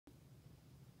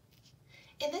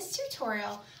In this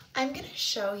tutorial, I'm going to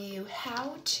show you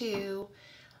how to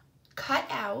cut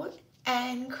out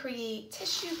and create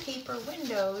tissue paper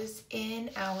windows in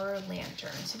our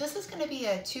lantern. So this is going to be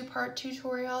a two-part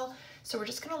tutorial, so we're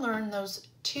just going to learn those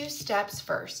 2 steps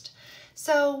first.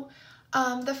 So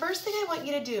the first thing I want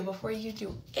you to do before you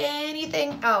do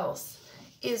anything else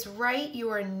is write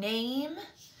your name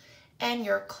and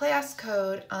your class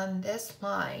code on this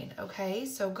line, okay?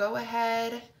 So go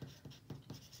ahead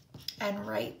and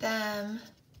write them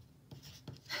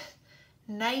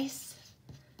nice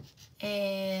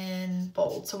and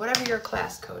bold. So whatever your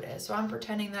class code is. So I'm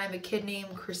pretending that I'm a kid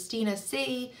named Christina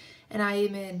C and I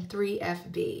am in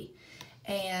 3FB.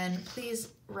 And please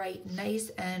write nice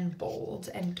and bold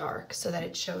and dark so that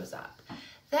it shows up.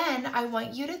 Then I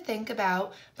want you to think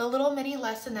about the little mini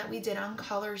lesson that we did on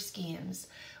color schemes.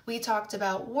 We talked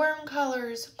about warm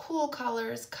colors, cool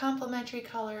colors, complementary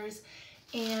colors,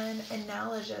 and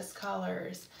analogous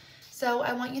colors. So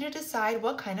I want you to decide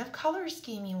what kind of color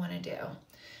scheme you want to do.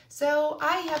 So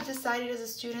I have decided as a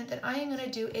student that I am going to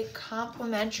do a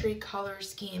complementary color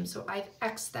scheme. So I've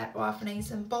X'd that off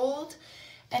nice and bold.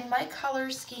 And my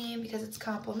color scheme, because it's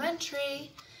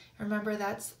complementary, remember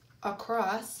that's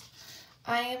across,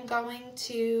 I am going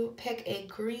to pick a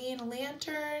green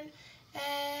lantern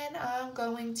and I'm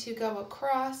going to go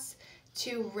across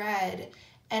to red.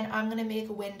 And I'm going to make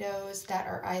windows that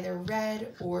are either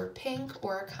red or pink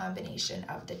or a combination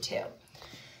of the two.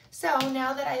 So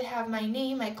now that I have my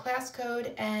name, my class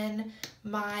code, and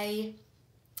my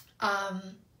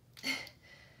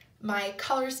my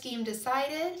color scheme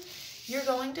decided, you're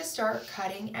going to start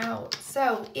cutting out.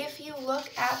 So if you look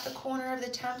at the corner of the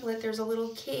template, there's a little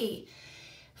key.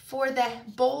 For the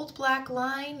bold black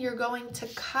line, you're going to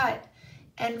cut.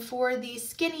 And for the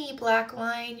skinny black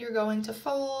line, you're going to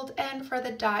fold. And for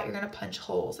the dot, you're going to punch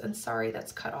holes. And sorry,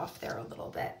 that's cut off there a little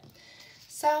bit.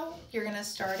 So you're going to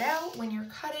start out when you're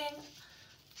cutting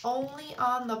only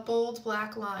on the bold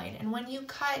black line. And when you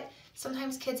cut,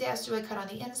 sometimes kids ask, do I cut on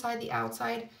the inside, the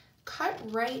outside? Cut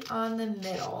right on the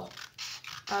middle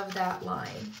of that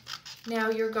line. Now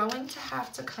you're going to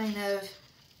have to kind of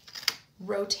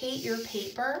rotate your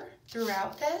paper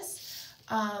throughout this.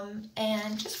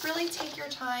 And just really take your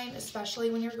time,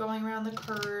 especially when you're going around the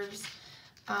curves.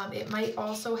 It might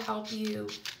also help you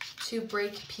to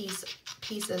break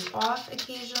pieces off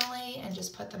occasionally and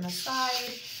just put them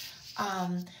aside.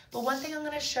 But one thing I'm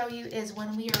going to show you is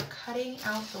when we are cutting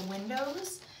out the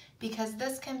windows, because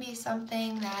this can be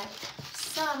something that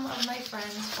some of my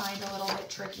friends find a little bit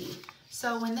tricky.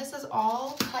 So when this is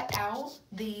all cut out,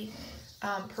 the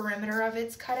perimeter of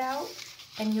it's cut out,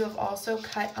 and you have also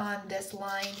cut on this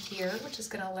line here, which is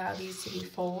going to allow these to be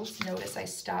folds. Notice I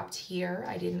stopped here.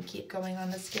 I didn't keep going on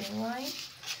the skinny line.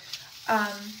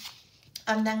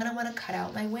 I'm then going to want to cut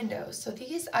out my windows. So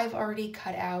these I've already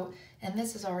cut out, and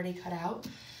this is already cut out.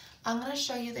 I'm going to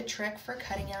show you the trick for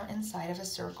cutting out inside of a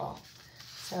circle.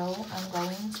 So I'm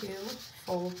going to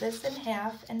fold this in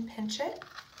half and pinch it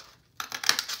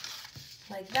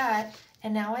like that.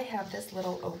 And now I have this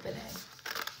little opening.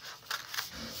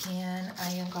 And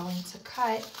I am going to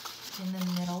cut in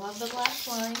the middle of the black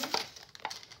line,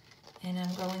 and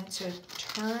I'm going to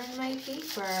turn my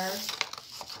paper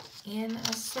in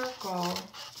a circle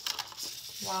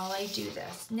while I do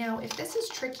this. Now, if this is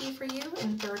tricky for you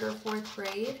in 3rd or 4th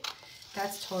grade,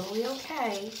 that's totally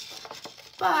okay,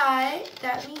 but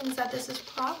that means that this is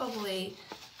probably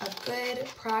a good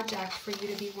project for you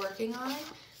to be working on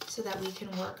so that we can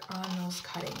work on those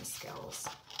cutting skills.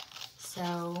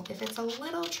 So if it's a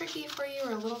little tricky for you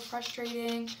or a little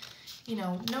frustrating, you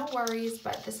know, no worries,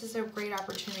 but this is a great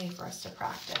opportunity for us to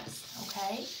practice,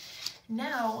 okay?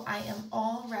 Now I am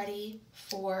all ready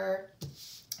for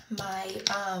my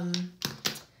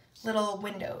little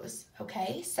windows,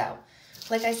 okay? So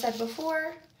like I said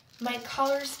before, my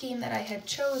color scheme that I had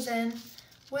chosen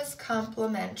was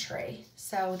complementary.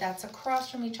 So that's across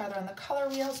from each other on the color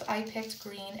wheels. I picked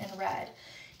green and red.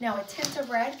 Now a tint of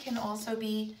red can also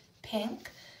be pink.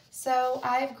 So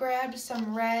I've grabbed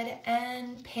some red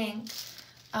and pink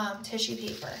tissue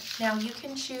paper. Now you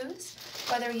can choose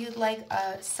whether you'd like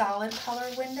a solid color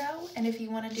window, and if you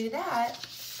want to do that,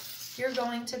 you're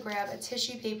going to grab a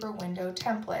tissue paper window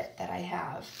template that I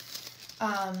have.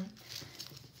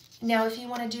 Now if you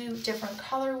want to do different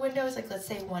color windows, like let's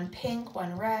say one pink,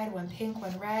 one red, one pink,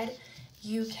 one red,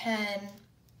 you can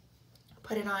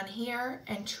put it on here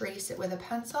and trace it with a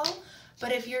pencil.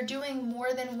 But if you're doing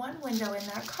more than one window in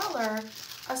that color,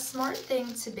 a smart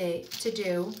thing to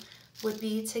do would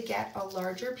be to get a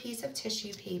larger piece of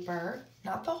tissue paper,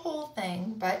 not the whole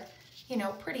thing, but you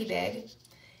know, pretty big,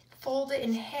 fold it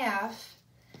in half,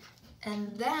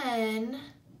 and then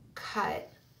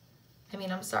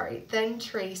then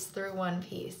trace through one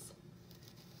piece.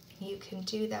 You can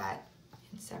do that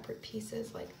in separate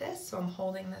pieces like this. So I'm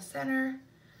holding the center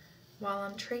while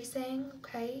I'm tracing,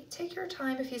 okay? Take your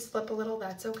time. If you slip a little,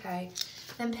 that's okay.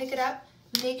 Then pick it up,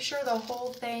 make sure the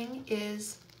whole thing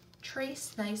is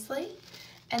traced nicely,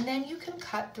 and then you can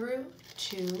cut through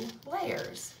 2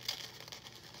 layers.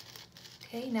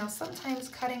 Okay, now sometimes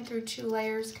cutting through 2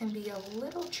 layers can be a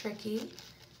little tricky.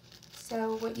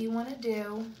 So what you want to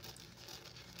do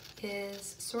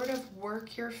is sort of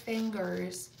work your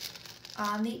fingers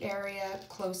on the area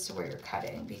close to where you're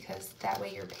cutting, because that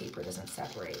way your paper doesn't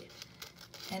separate.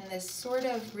 And this sort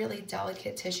of really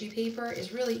delicate tissue paper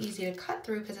is really easy to cut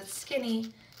through because it's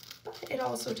skinny, but it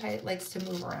also likes to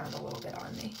move around a little bit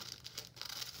on me.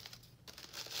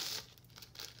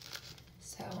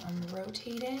 So I'm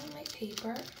rotating my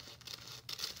paper.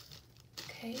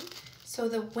 Okay, so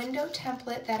the window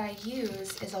template that I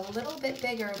use is a little bit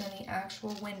bigger than the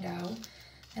actual window,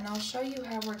 and I'll show you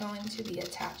how we're going to be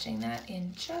attaching that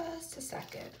in just a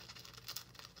second.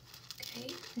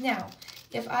 Okay, now,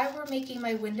 if I were making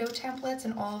my window templates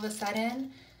and all of a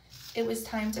sudden it was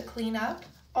time to clean up,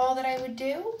 all that I would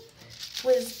do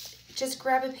was just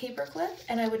grab a paper clip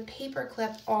and I would paper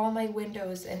clip all my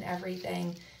windows and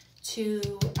everything to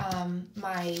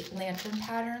my lantern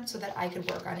pattern so that I could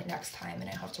work on it next time and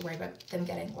I don't have to worry about them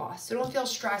getting lost. So don't feel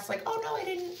stressed like, oh no, I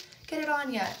didn't get it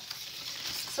on yet.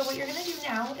 So what you're gonna do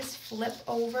now is flip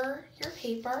over your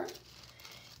paper,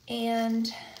 and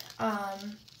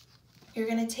you're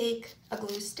gonna take a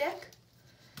glue stick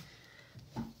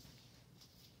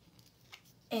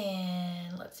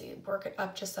and let's see, work it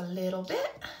up just a little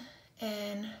bit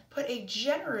and put a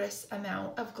generous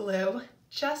amount of glue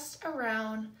just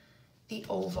around the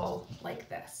oval like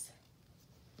this.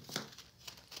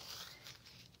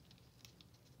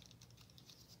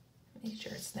 Make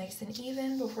sure it's nice and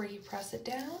even before you press it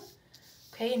down.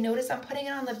 Okay, and notice I'm putting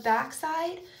it on the back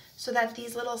side so that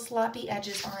these little sloppy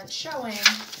edges aren't showing,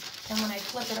 and when I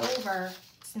flip it over,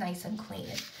 it's nice and clean.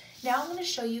 Now I'm going to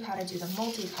show you how to do the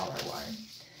multicolor one.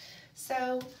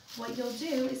 So what you'll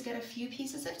do is get a few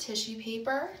pieces of tissue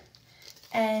paper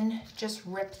and just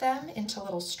rip them into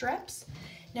little strips.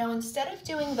 Now instead of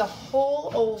doing the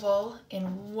whole oval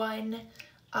in one,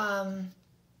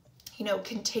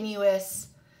 continuous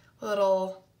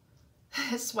little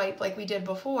swipe like we did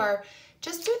before,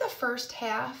 just do the first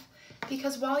half,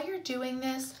 because while you're doing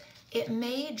this, it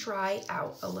may dry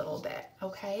out a little bit,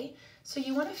 okay? So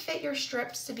you want to fit your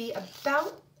strips to be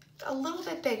about a little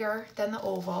bit bigger than the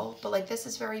oval, but like this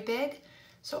is very big,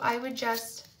 so I would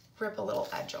just rip a little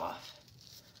edge off.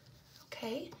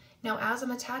 Okay, now as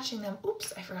I'm attaching them,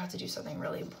 oops, I forgot to do something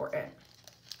really important.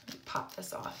 Let me pop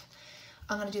this off.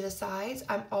 I'm going to do the sides.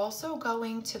 I'm also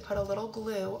going to put a little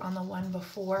glue on the one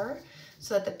before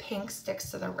so that the pink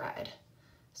sticks to the red.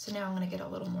 So now I'm going to get a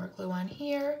little more glue on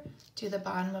here, do the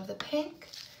bottom of the pink,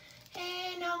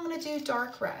 and now I'm going to do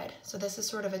dark red. So this is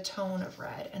sort of a tone of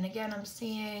red. And again, I'm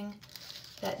seeing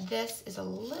that this is a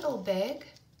little big,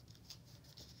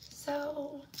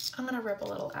 so I'm going to rip a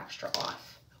little extra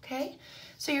off, okay?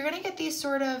 So you're going to get these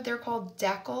sort of, they're called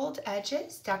deckled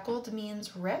edges. Deckled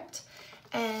means ripped.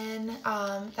 And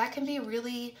that can be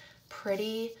really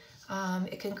pretty.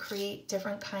 It can create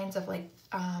different kinds of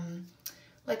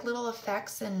like little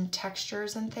effects and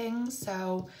textures and things.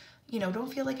 So,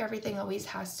 don't feel like everything always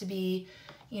has to be,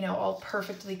 all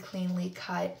perfectly cleanly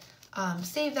cut.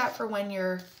 Save that for when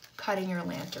you're cutting your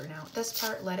lantern out. This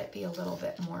part, let it be a little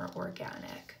bit more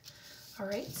organic. All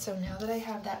right, so now that I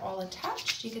have that all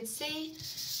attached, you can see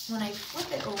when I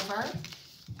flip it over,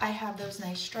 I have those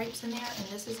nice stripes in there, and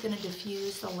this is going to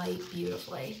diffuse the light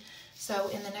beautifully. So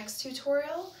in the next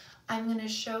tutorial, I'm going to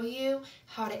show you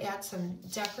how to add some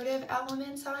decorative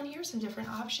elements on here, some different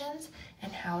options,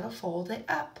 and how to fold it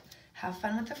up. Have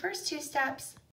fun with the first 2 steps.